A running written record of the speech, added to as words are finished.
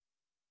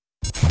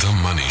The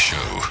Money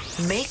Show.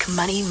 Make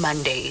Money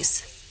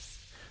Mondays.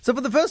 So for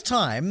the first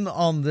time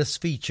on this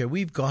feature,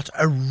 we've got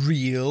a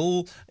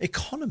real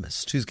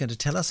economist who's going to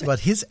tell us about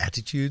his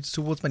attitudes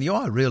towards money. You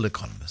are a real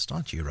economist,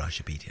 aren't you,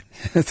 Iraj Abedian?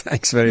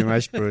 Thanks very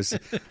much, Bruce.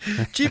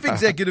 Chief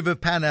Executive of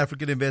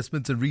Pan-African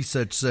Investments and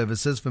Research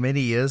Services for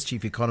many years,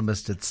 Chief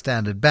Economist at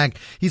Standard Bank.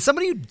 He's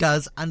somebody who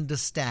does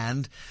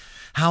understand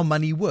how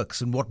money works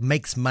and what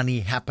makes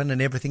money happen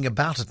and everything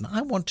about it. And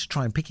I want to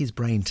try and pick his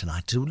brain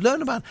tonight to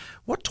learn about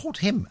what taught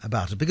him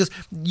about it. Because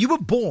you were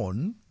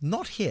born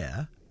not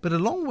here, but a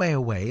long way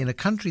away in a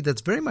country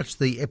that's very much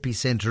the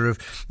epicenter of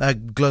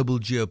global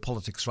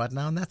geopolitics right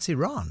now, and that's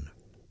Iran.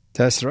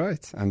 That's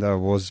right. And I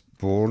was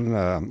born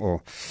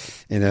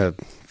in a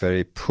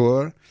very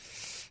poor,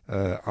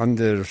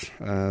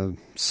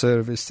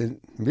 under-serviced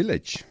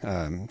village.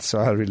 So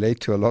I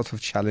relate to a lot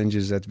of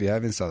challenges that we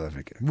have in South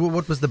Africa. Well,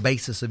 what was the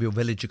basis of your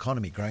village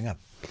economy growing up?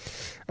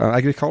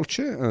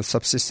 Agriculture,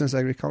 subsistence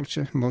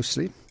agriculture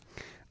mostly,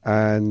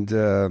 and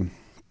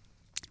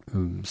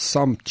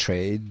some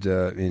trade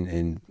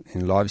in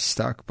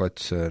livestock, but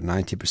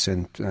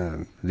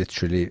 90%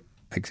 literally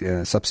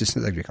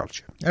subsistence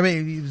agriculture. I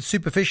mean,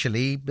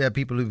 superficially,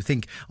 people who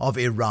think of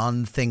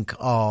Iran think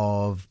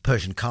of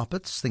Persian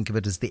carpets, think of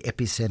it as the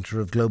epicenter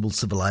of global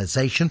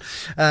civilization.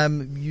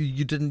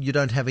 You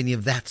don't have any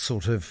of that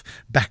sort of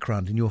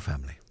background in your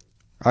family.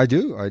 I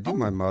do. Oh.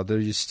 My mother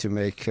used to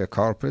make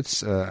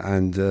carpets,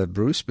 and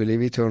Bruce,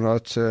 believe it or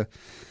not,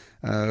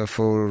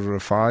 for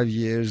 5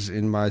 years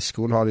in my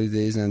school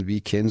holidays and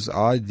weekends,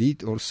 I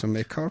did also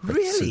make carpets.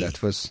 Really? So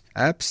that was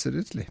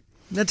absolutely.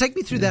 Now, take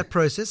me through that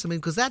process. I mean,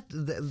 because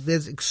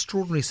there's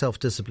extraordinary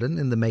self-discipline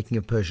in the making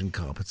of Persian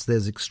carpets.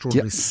 There's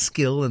extraordinary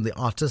skill and the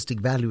artistic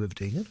value of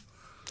doing it.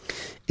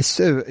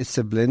 It's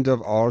a blend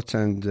of art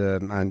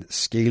and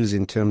skills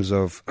in terms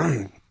of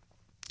a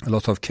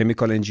lot of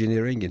chemical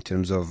engineering, in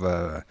terms of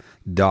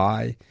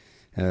dye,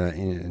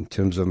 in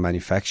terms of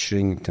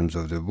manufacturing, in terms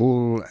of the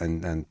wool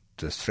and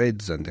the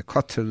threads and the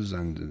cutters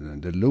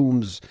and the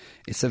looms.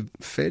 It's a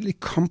fairly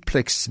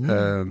complex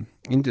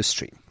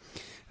industry,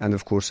 and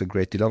of course a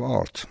great deal of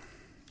art.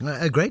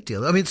 A great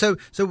deal. I mean, so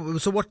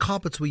what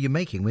carpets were you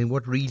making? I mean,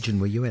 what region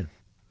were you in?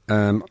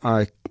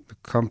 I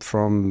come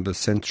from the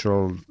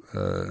central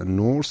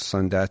north,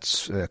 and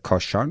that's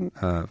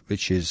Kashan,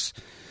 which is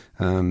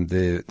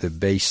the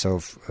base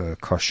of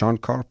Kashan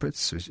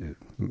carpets, which is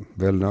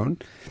well known,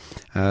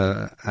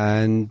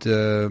 and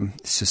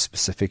it's a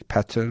specific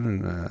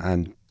pattern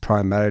and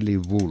primarily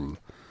wool,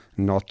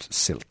 not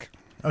silk.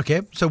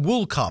 Okay, so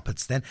wool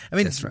carpets then. I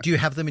mean, That's right. Do you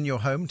have them in your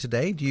home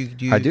today? Do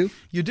you? I do.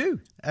 You do?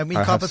 I mean,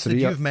 I carpets have that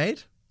three you've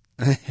made?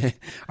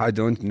 I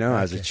don't know.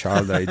 As a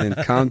child, I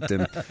didn't count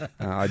them.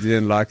 I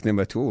didn't like them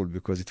at all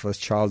because it was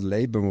child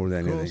labor more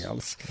than anything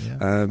else.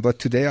 Yeah. But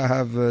today I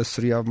have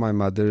three of my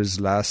mother's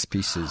last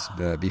pieces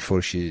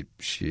before she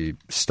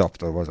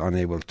stopped or was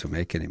unable to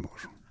make anymore.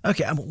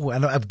 Okay,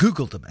 and I've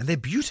Googled them, and they're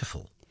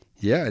beautiful.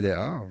 Yeah, they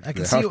are. I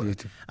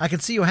can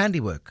see your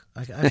handiwork.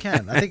 I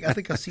can. I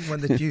think I've seen one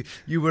that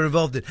you were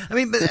involved in.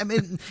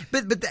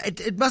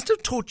 But it must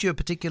have taught you a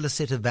particular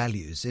set of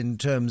values in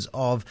terms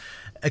of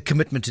a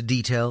commitment to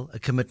detail, a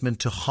commitment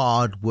to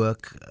hard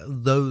work,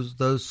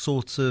 those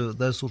sorts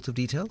of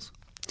details.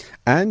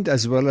 And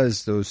as well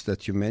as those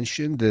that you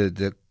mentioned,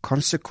 the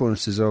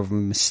consequences of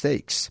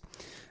mistakes.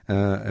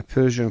 A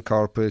Persian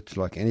carpet,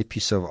 like any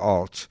piece of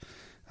art,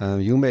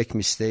 you make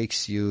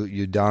mistakes,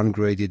 you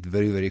downgrade it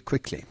very, very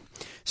quickly.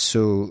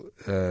 So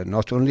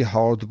not only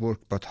hard work,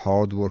 but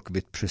hard work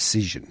with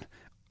precision,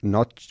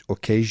 not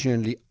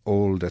occasionally,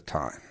 all the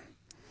time.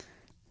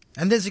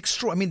 And there's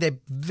they're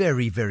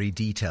very, very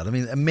detailed. I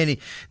mean,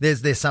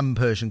 there's some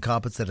Persian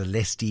carpets that are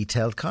less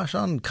detailed.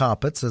 Kashan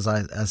carpets, as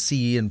I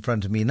see in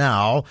front of me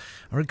now,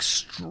 are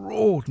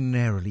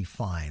extraordinarily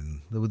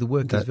fine. The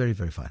work is very,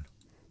 very fine.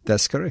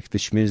 That's correct,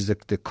 which means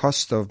that the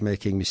cost of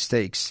making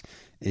mistakes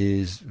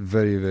is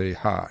very, very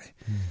high.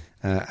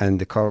 And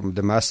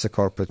the master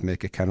carpet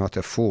maker cannot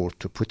afford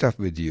to put up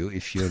with you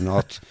if you're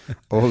not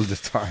all the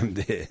time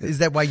there. Is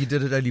that why you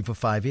did it only for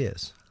 5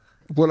 years?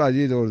 Well, I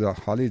did all the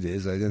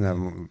holidays. I didn't have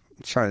a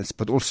chance.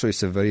 But also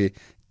it's a very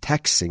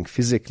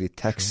physically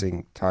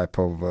taxing type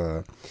of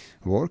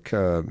work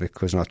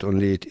because not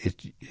only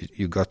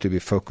you got to be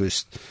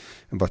focused,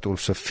 but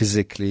also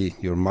physically,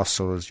 your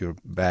muscles, your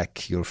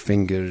back, your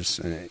fingers.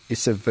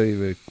 It's a very,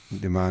 very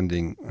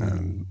demanding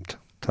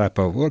type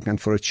of work.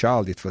 And for a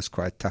child, it was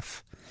quite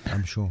tough.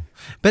 I'm sure.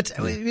 But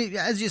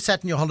as you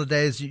sat in your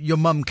holidays, your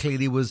mum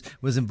clearly was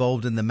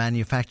involved in the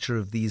manufacture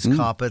of these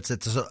carpets.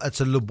 It's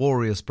a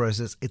laborious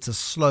process. It's a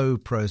slow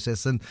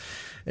process. And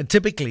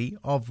typically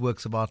of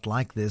works of art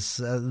like this,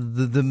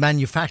 the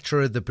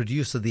manufacturer, the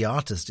producer, the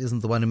artist isn't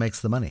the one who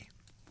makes the money.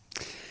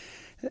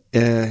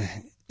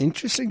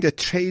 Interesting that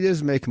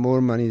traders make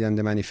more money than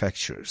the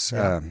manufacturers.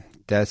 Yeah.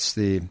 That's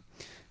the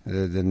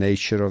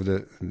nature of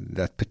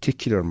that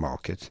particular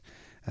market.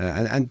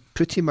 And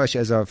pretty much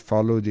as I've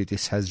followed it,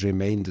 this has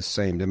remained the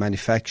same. The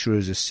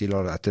manufacturers are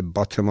still at the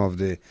bottom of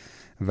the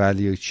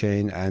value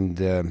chain, and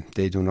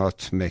they do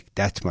not make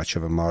that much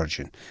of a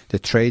margin. The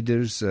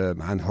traders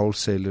and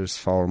wholesalers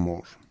far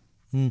more.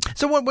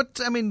 So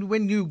I mean,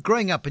 when you're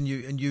growing up and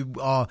you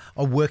are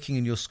working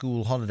in your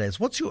school holidays,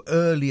 what's your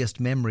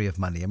earliest memory of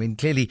money? I mean,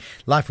 clearly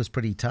life was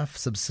pretty tough.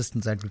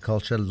 Subsistence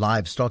agriculture,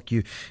 livestock.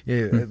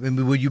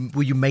 Were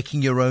you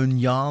making your own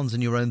yarns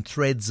and your own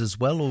threads as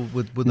well, or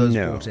were those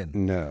brought in?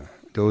 No,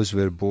 those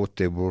were bought.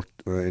 They brought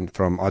in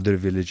from other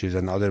villages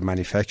and other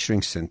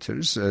manufacturing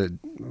centers.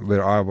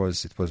 Where I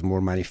was, it was more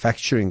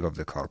manufacturing of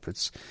the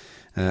carpets,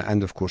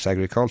 and of course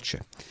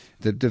agriculture.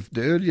 The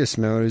earliest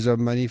memories of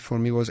money for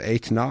me was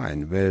 8,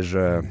 9,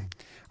 where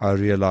I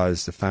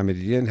realized the family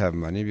didn't have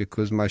money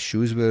because my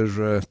shoes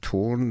were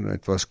torn.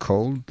 It was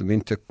cold, the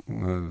winter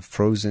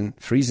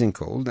freezing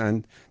cold,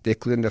 and they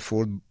couldn't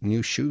afford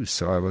new shoes.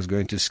 So I was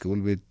going to school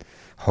with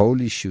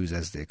holy shoes,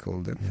 as they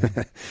called them.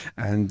 Yeah.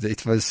 And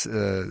it was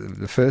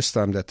the first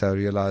time that I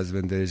realized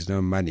when there is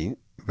no money,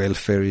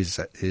 welfare is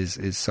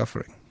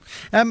suffering.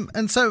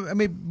 And so, I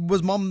mean,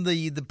 was Mom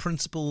the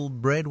principal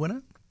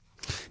breadwinner?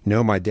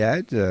 No, my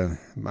dad,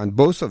 and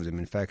both of them,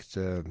 in fact,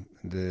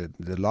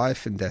 the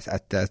life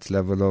at that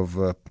level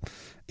of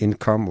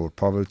income or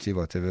poverty,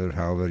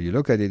 however you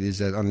look at it, is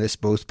that unless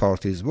both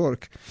parties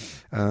work,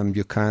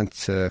 you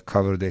can't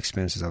cover the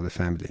expenses of the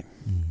family.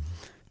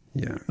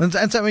 Yeah. And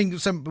so, I mean,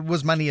 so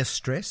was money a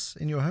stress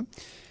in your home?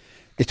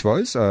 It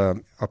was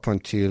up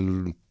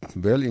until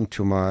well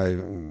into my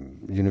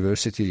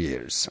university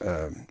years.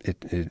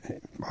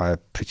 I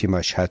pretty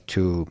much had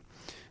to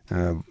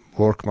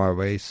work my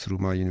way through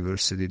my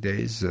university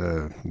days,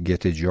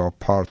 get a job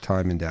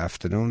part-time in the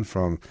afternoon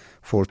from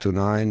 4 to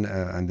 9,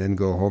 and then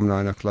go home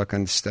 9 o'clock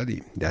and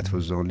study. That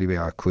was the only way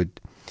I could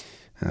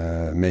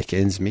make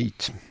ends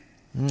meet.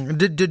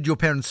 Did your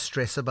parents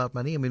stress about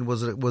money? I mean,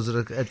 was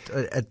it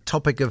a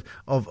topic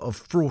of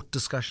fraught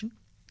discussion?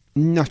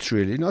 Not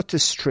really, not a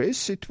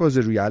stress. It was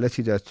a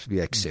reality that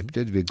we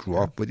accepted. We grew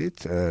up with it.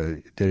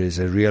 There is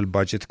a real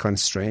budget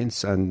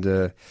constraints,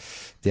 and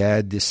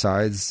Dad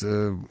decides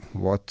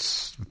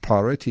what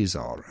priorities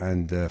are.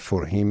 And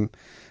for him,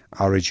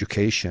 our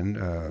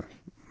education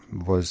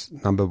was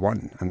number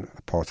one, and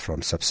apart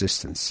from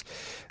subsistence.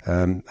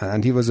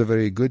 And he was a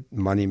very good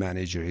money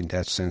manager in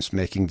that sense,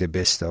 making the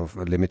best of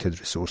limited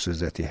resources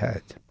that he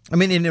had. I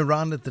mean, in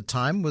Iran at the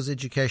time, was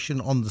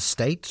education on the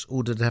state,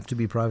 or did it have to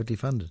be privately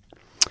funded?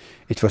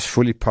 It was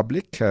fully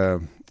public,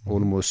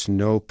 almost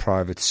no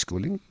private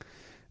schooling.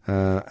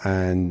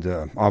 And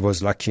I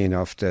was lucky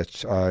enough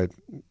that I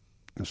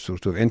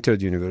sort of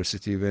entered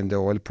university when the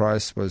oil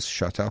price was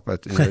shot up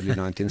in the early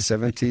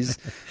 1970s,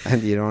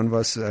 and Iran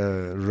was,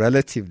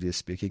 relatively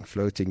speaking,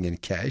 floating in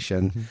cash,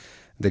 and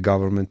the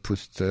government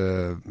put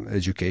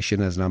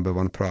education as number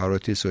one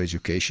priority. So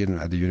education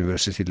at the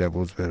university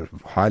levels were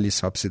highly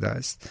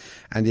subsidized,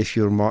 and if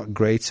your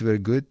grades were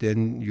good,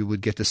 then you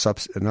would get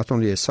not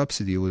only a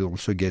subsidy, you would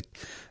also get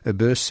a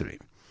bursary.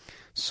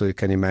 So you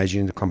can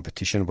imagine the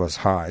competition was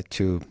high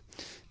to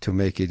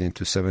make it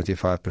into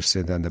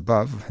 75% and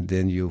above.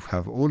 Then you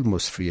have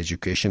almost free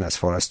education as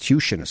far as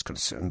tuition is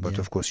concerned, but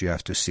of course you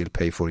have to still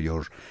pay for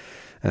your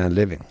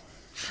living.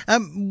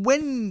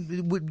 When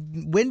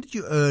did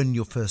you earn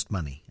your first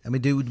money? I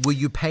mean, were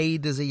you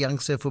paid as a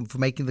youngster for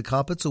making the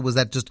carpets, or was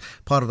that just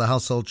part of the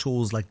household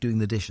chores, like doing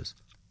the dishes?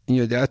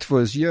 That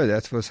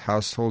was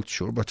household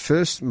chore. But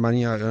first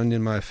money I earned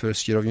in my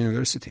first year of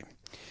university.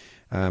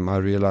 I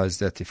realized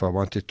that if I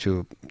wanted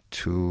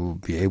to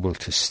be able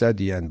to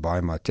study and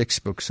buy my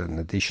textbooks and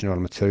additional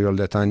material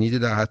that I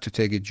needed, I had to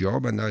take a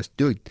job, and I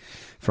do it.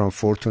 From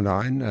 4 to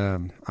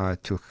 9, I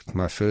took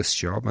my first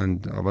job,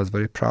 and I was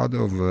very proud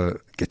of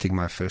getting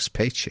my first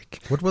paycheck.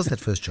 What was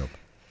that first job?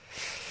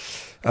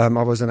 I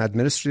was an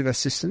administrative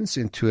assistant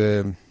into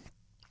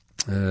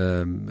a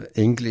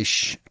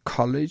English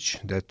college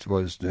that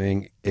was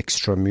doing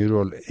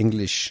extramural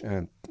English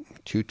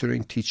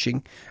tutoring,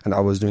 teaching, and I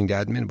was doing the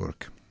admin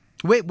work.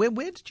 Where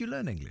did you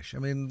learn English? I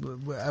mean,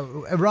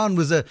 Iran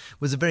was a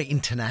very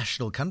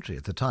international country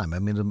at the time. I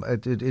mean,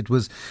 it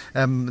was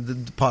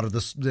part of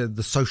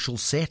the social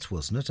set,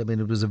 wasn't it? I mean,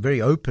 it was a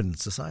very open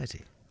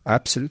society.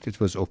 Absolutely, it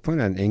was open,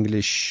 and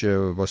English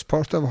was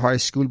part of high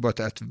school,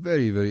 but at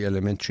very, very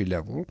elementary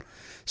level.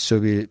 So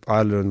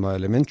I learned my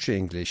elementary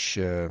English,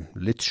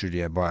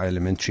 literally by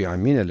elementary, I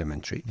mean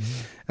elementary,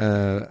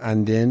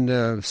 and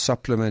then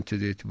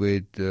supplemented it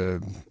with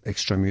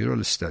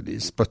extramural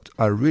studies. But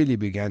I really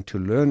began to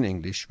learn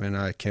English when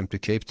I came to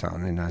Cape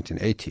Town in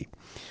 1980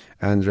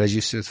 and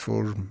registered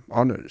for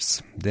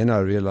honors. Then I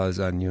realized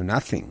I knew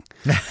nothing.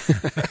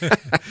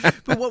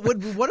 But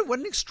what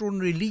an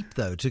extraordinary leap,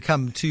 though, to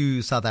come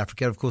to South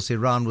Africa. Of course,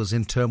 Iran was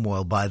in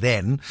turmoil by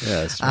then.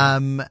 Yes, right.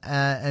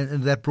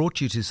 And that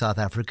brought you to South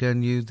Africa,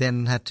 and you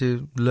then had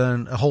to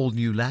learn a whole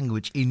new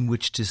language in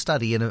which to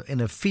study in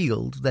a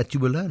field that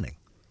you were learning.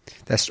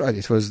 That's right.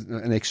 It was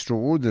an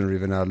extraordinary,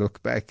 when I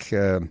look back,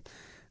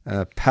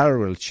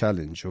 parallel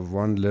challenge of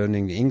one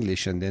learning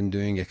English and then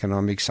doing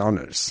economics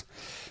honors.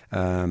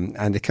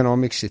 And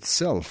economics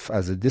itself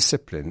as a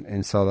discipline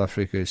in South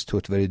Africa is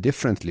taught very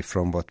differently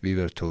from what we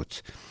were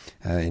taught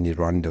in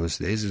Iran those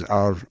days.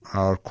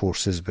 Our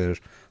courses were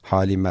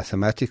highly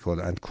mathematical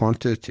and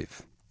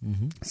quantitative.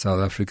 Mm-hmm.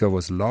 South Africa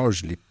was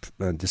largely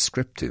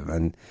descriptive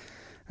and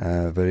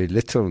very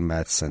little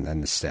maths and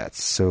stats.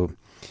 So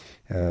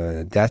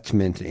that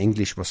meant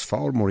English was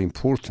far more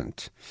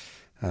important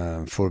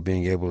for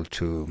being able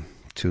to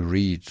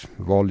read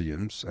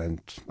volumes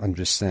and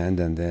understand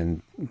and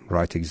then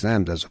write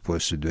exams, as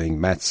opposed to doing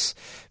maths,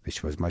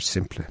 which was much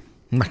simpler.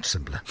 Much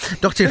simpler.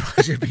 Dr.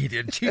 Iraj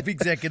Abedian, Chief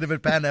Executive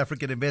at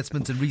Pan-African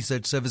Investments and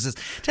Research Services,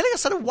 telling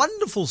us a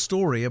wonderful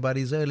story about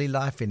his early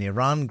life in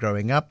Iran,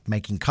 growing up,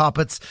 making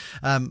carpets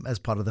as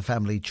part of the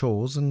family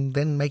chores, and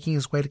then making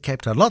his way to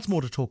Cape Town. Lots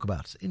more to talk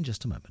about in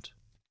just a moment.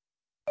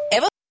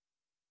 The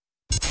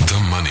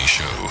Money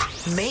Show.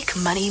 Make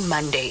Money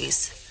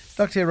Mondays.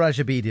 Dr. Iraj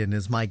Abedian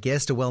is my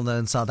guest, a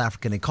well-known South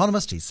African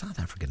economist. He's South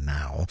African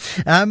now.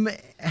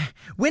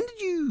 When did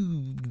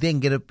you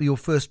then get your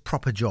first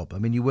proper job? I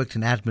mean, you worked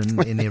in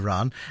admin in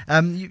Iran.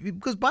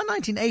 Because by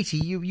 1980,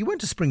 you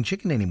weren't a spring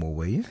chicken anymore,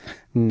 were you?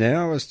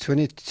 No, I was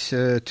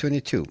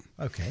 22.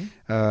 Okay.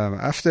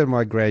 After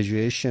my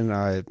graduation,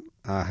 I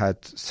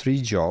had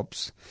 3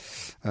 jobs.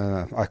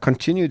 I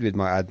continued with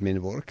my admin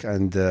work,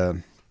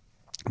 and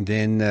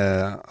then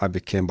I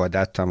became, by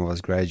that time I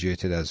was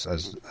graduated as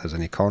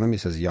an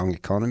economist, as a young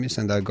economist,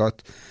 and I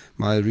got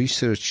my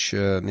research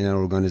in an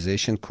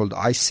organization called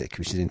ISEC,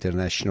 which is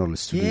International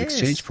Student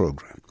Exchange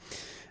Program,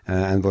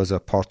 and was a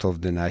part of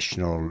the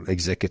national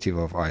executive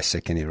of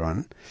ISEC in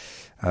Iran.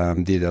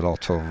 Did a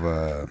lot of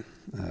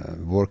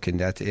work in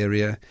that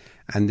area,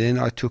 and then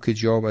I took a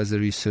job as a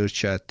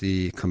researcher at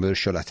the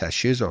Commercial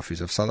Attaché's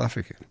Office of South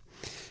Africa.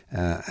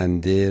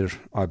 And there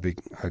I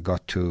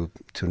got to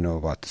know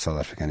about the South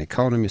African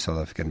economy, South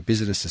African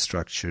business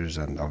structures,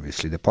 and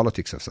obviously the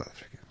politics of South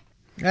Africa.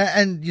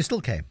 And you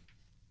still came?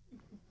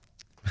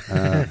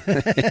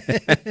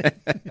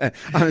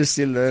 I'm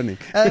still learning.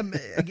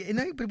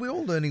 But we're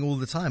all learning all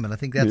the time, and I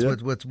think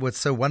that's what's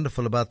so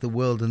wonderful about the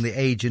world and the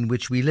age in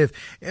which we live.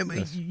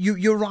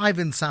 You arrive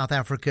in South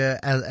Africa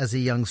as a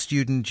young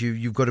student.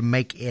 You've got to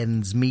make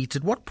ends meet.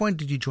 At what point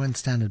did you join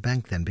Standard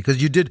Bank then?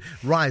 Because you did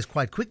rise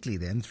quite quickly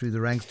then through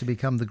the ranks to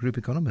become the group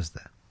economist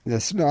there.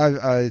 Yes, no,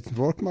 I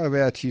worked my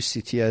way at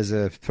UCT as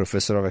a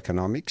professor of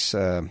economics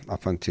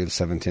up until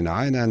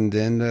 1979, and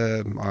then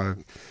I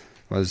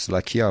was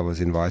lucky. I was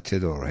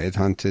invited or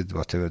headhunted,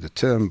 whatever the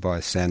term, by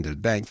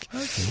Standard Bank.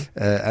 Okay.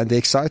 And the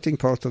exciting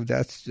part of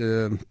that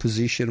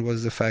position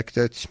was the fact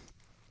that,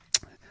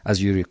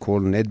 as you recall,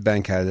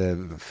 Nedbank had a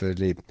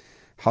fairly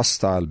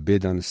hostile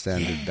bid on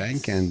Standard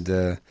Bank, and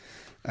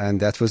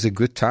that was a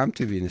good time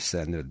to be in a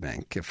Standard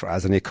Bank.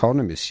 As an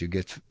economist, you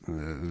get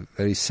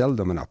very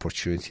seldom an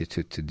opportunity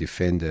to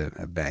defend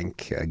a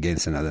bank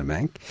against another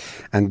bank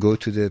and go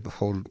to the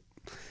whole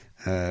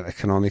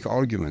economic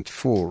argument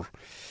for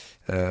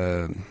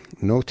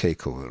no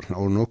takeover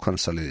or no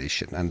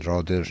consolidation, and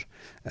rather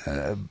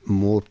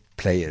more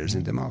players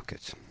in the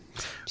market.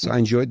 So I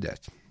enjoyed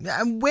that.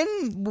 And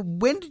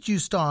when did you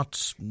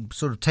start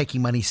sort of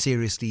taking money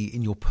seriously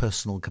in your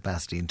personal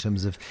capacity in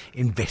terms of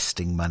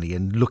investing money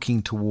and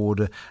looking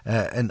toward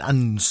an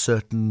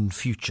uncertain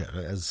future?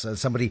 As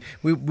somebody,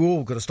 we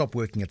all got to stop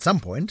working at some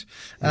point.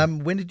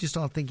 When did you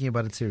start thinking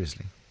about it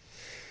seriously?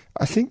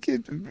 I think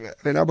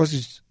when I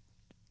was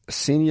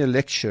senior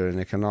lecturer in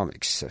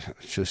economics,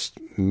 just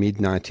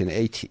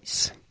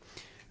mid-1980s,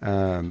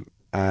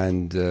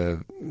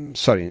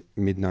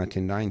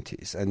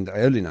 mid-1990s and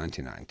early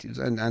 1990s.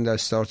 And I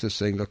started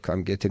saying, look,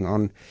 I'm getting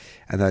on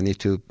and I need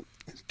to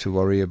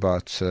worry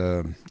about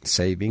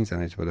savings,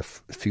 and it's about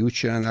the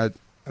future. And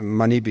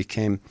money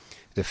became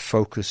the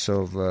focus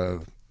of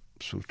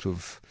sort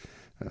of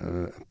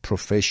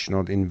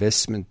professional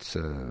investment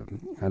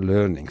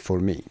learning for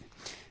me.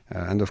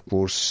 And of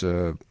course,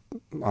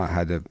 I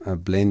had a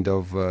blend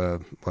of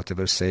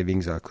whatever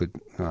savings I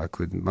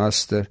could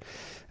master.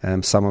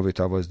 Some of it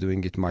I was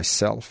doing it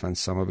myself, and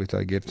some of it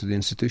I gave to the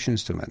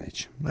institutions to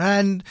manage.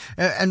 And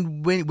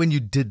when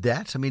you did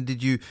that, I mean,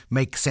 did you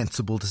make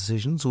sensible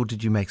decisions, or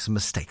did you make some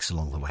mistakes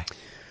along the way?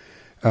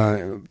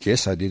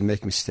 Yes, I did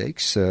make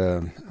mistakes.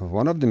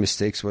 One of the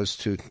mistakes was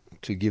to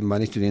give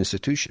money to the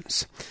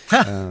institutions.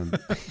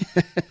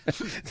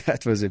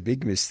 That was a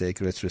big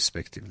mistake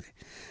retrospectively.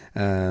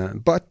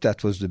 But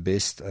that was the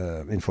best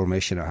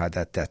information I had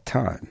at that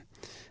time.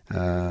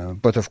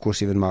 But of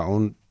course, even my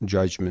own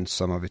judgment,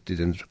 some of it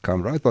didn't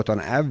come right. But on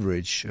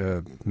average,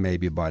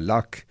 maybe by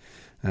luck,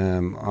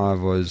 I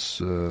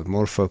was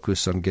more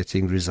focused on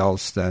getting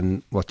results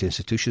than what the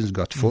institutions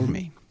got for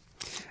me.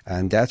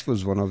 And that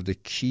was one of the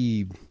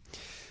key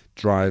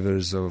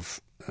drivers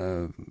of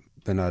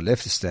when I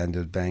left the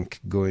Standard Bank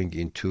going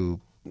into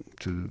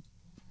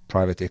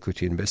private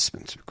equity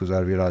investments, because I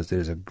realized there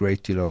is a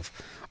great deal of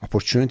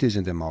opportunities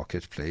in the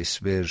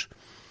marketplace where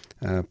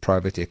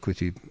private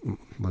equity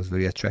was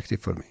very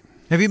attractive for me.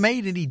 Have you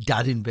made any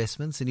dud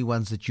investments, any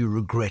ones that you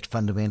regret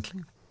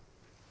fundamentally?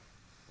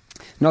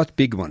 Not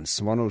big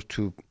ones. One or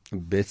two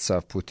bets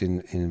I've put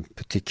in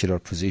particular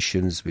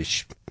positions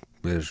which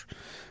were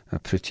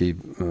pretty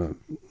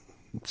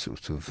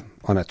sort of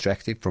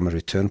unattractive from a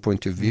return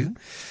point of view.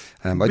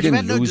 But you've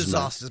had no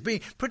disasters.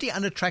 Being pretty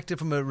unattractive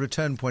from a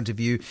return point of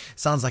view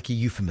sounds like a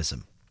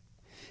euphemism.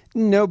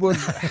 No, but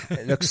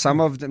look,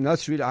 some of them,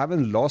 not really. I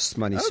haven't lost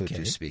money, so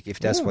to speak, if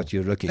that's what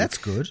you're looking at. That's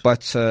good.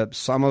 But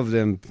some of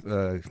them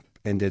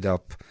ended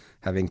up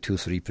having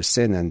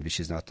 2-3%, and which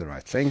is not the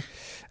right thing.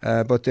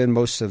 But then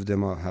most of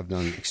them have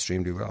done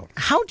extremely well.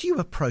 How do you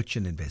approach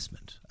an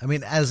investment? I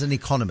mean, as an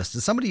economist,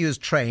 as somebody who is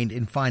trained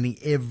in finding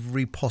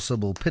every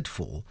possible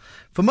pitfall,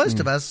 for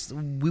most of us,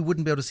 we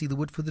wouldn't be able to see the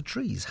wood for the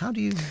trees. How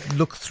do you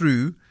look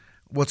through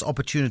what's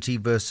opportunity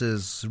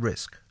versus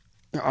risk?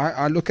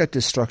 I look at the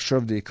structure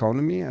of the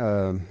economy,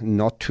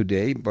 not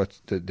today, but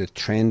the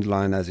trend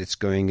line as it's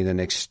going in the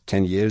next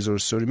 10 years or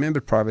so. Remember,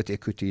 private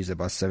equity is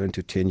about 7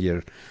 to 10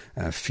 year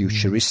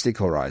futuristic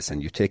horizon.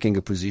 You're taking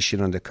a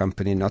position on the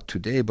company, not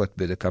today, but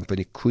where the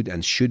company could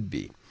and should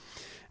be.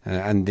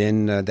 And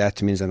then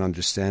that means an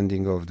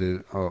understanding of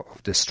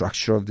the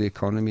structure of the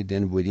economy,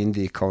 then within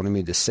the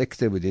economy, the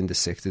sector, within the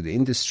sector, the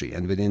industry,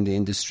 and within the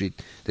industry,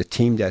 the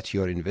team that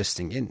you're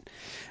investing in.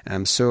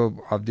 So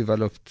I've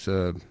developed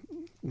a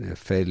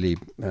fairly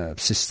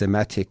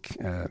systematic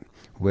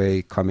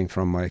way coming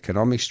from my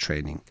economics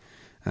training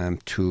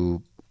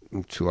to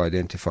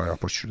identify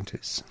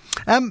opportunities.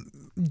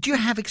 Do you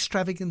have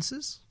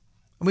extravagances?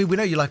 I mean, we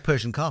know you like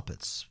Persian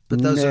carpets,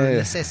 but those are a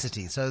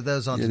necessity, so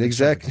those aren't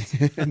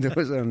exactly.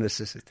 Those are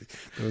necessities.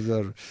 Those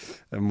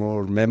are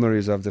more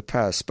memories of the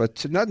past,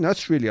 but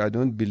not really. I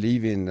don't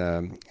believe in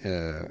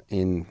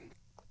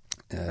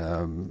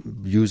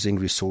using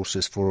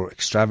resources for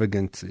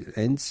extravagant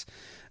ends.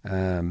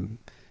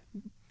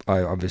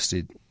 I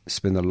obviously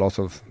spend a lot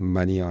of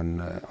money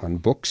on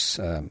books,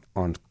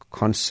 on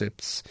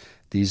concepts,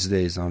 these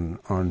days on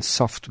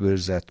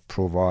softwares that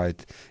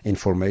provide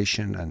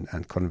information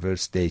and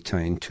converts data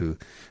into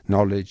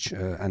knowledge,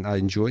 and I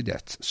enjoy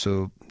that.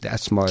 So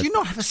that's my... Do you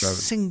not have a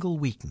single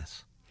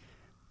weakness?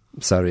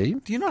 Sorry?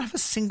 Do you not have a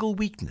single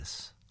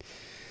weakness?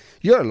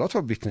 Yeah, a lot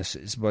of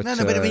weaknesses, but... No,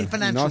 but I mean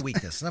financial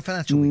weakness. Not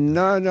financial weakness.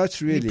 No,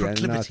 not really. Any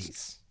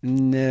proclivities?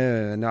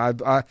 No.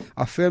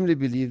 I firmly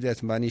believe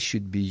that money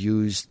should be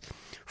used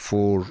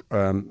for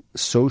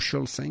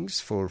social things,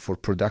 for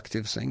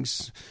productive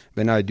things.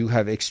 When I do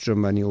have extra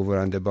money over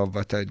and above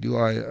what I do,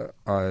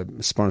 I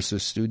sponsor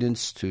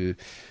students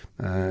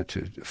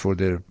for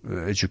their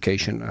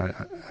education,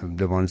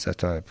 the ones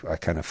that I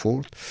can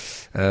afford,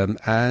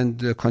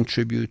 and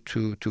contribute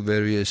to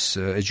various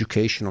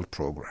educational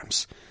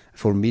programs.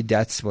 For me,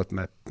 that's what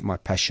my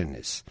passion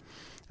is.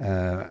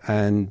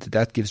 And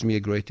that gives me a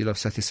great deal of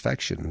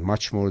satisfaction,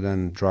 much more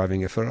than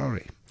driving a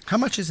Ferrari. How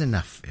much is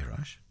enough,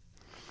 Iraj?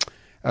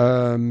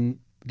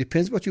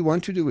 Depends what you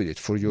want to do with it.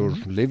 For your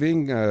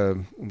living,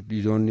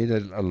 you don't need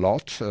a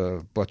lot,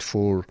 but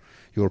for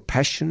your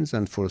passions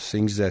and for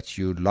things that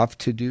you love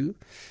to do,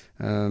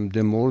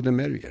 the more the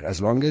merrier.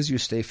 As long as you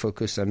stay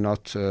focused and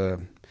not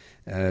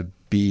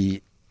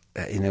be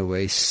in a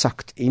way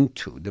sucked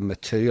into the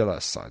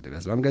materialist side of it.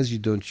 As long as you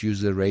don't use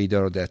the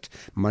radar that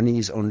money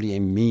is only a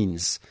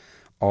means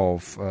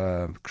of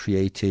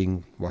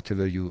creating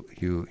whatever you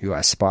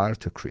aspire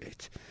to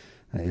create.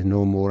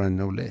 No more and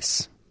no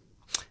less.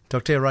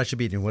 Dr. Iraj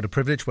Abedian, what a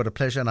privilege, what a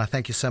pleasure, and I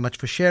thank you so much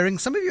for sharing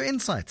some of your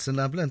insights. And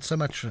I've learned so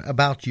much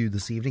about you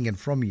this evening and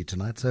from you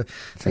tonight. So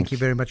thank you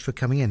very much for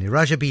coming in.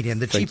 Iraj Abedian,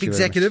 the Chief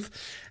Executive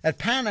at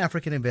Pan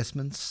African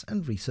Investments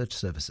and Research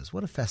Services.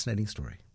 What a fascinating story.